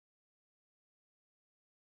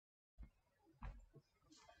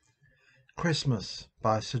Christmas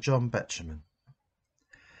by Sir John Betjeman.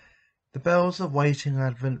 The bells of waiting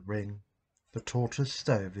Advent ring, the tortoise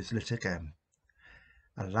stove is lit again,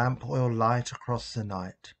 and lamp oil light across the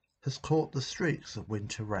night has caught the streaks of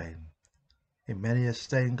winter rain. In many a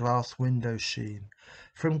stained glass window sheen,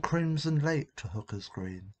 from Crimson Lake to Hooker's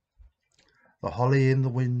Green. The holly in the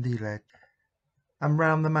windy ledge, and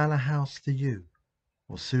round the manor house the yew,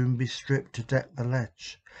 will soon be stripped to deck the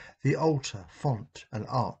ledge, the altar, font, and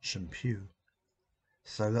arch and pew,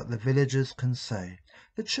 so that the villagers can say,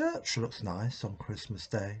 the church looks nice on Christmas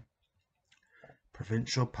Day.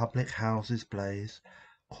 Provincial public houses blaze,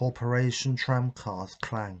 corporation tramcars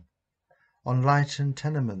clang. On lightened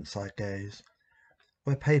tenements I gaze,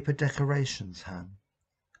 where paper decorations hang,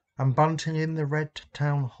 and bunting in the red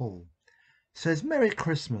town hall says Merry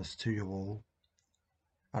Christmas to you all.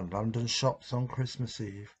 And London shops on Christmas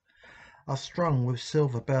Eve are strung with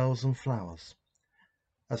silver bells and flowers,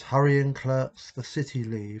 as hurrying clerks the city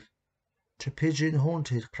leave to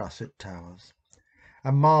pigeon-haunted classic towers,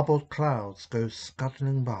 and marbled clouds go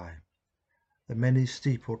scuddling by the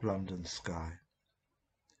many-steepled London sky.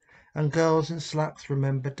 And girls in slacks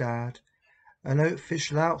remember Dad, and oatfish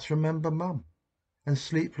louts remember Mum, and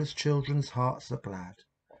sleepless children's hearts are glad,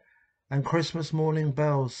 and Christmas morning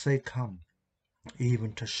bells say come,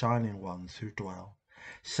 even to shining ones who dwell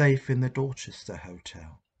safe in the Dorchester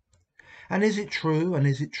Hotel. And is it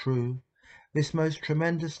true, this most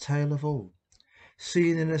tremendous tale of all,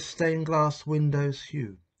 seen in a stained glass window's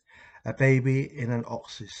hue, a baby in an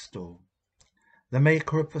ox's stall, the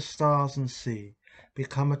maker of the stars and sea,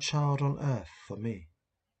 become a child on earth for me?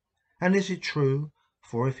 And is it true,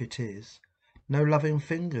 for if it is, no loving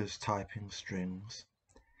fingers typing strings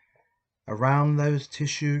around those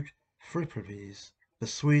tissued fripperies, the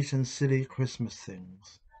sweet and silly Christmas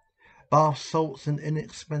things, bath salts and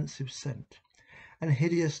inexpensive scent, and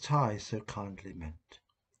hideous ties so kindly meant?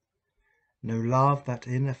 No love that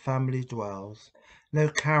in a family dwells, no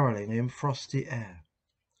carolling in frosty air,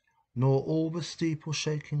 nor all the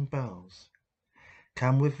steeple-shaking bells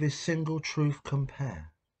can with this single truth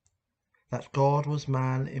compare, that God was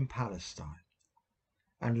man in Palestine,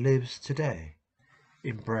 and lives today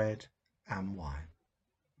in bread and wine.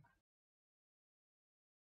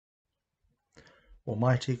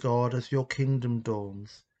 Almighty God, as your kingdom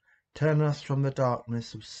dawns, turn us from the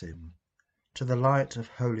darkness of sin to the light of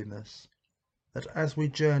holiness, that as we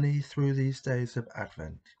journey through these days of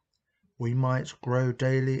Advent, we might grow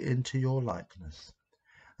daily into your likeness,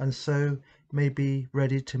 and so may be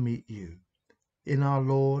ready to meet you in our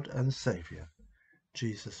Lord and Saviour,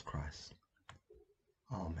 Jesus Christ.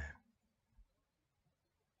 Amen.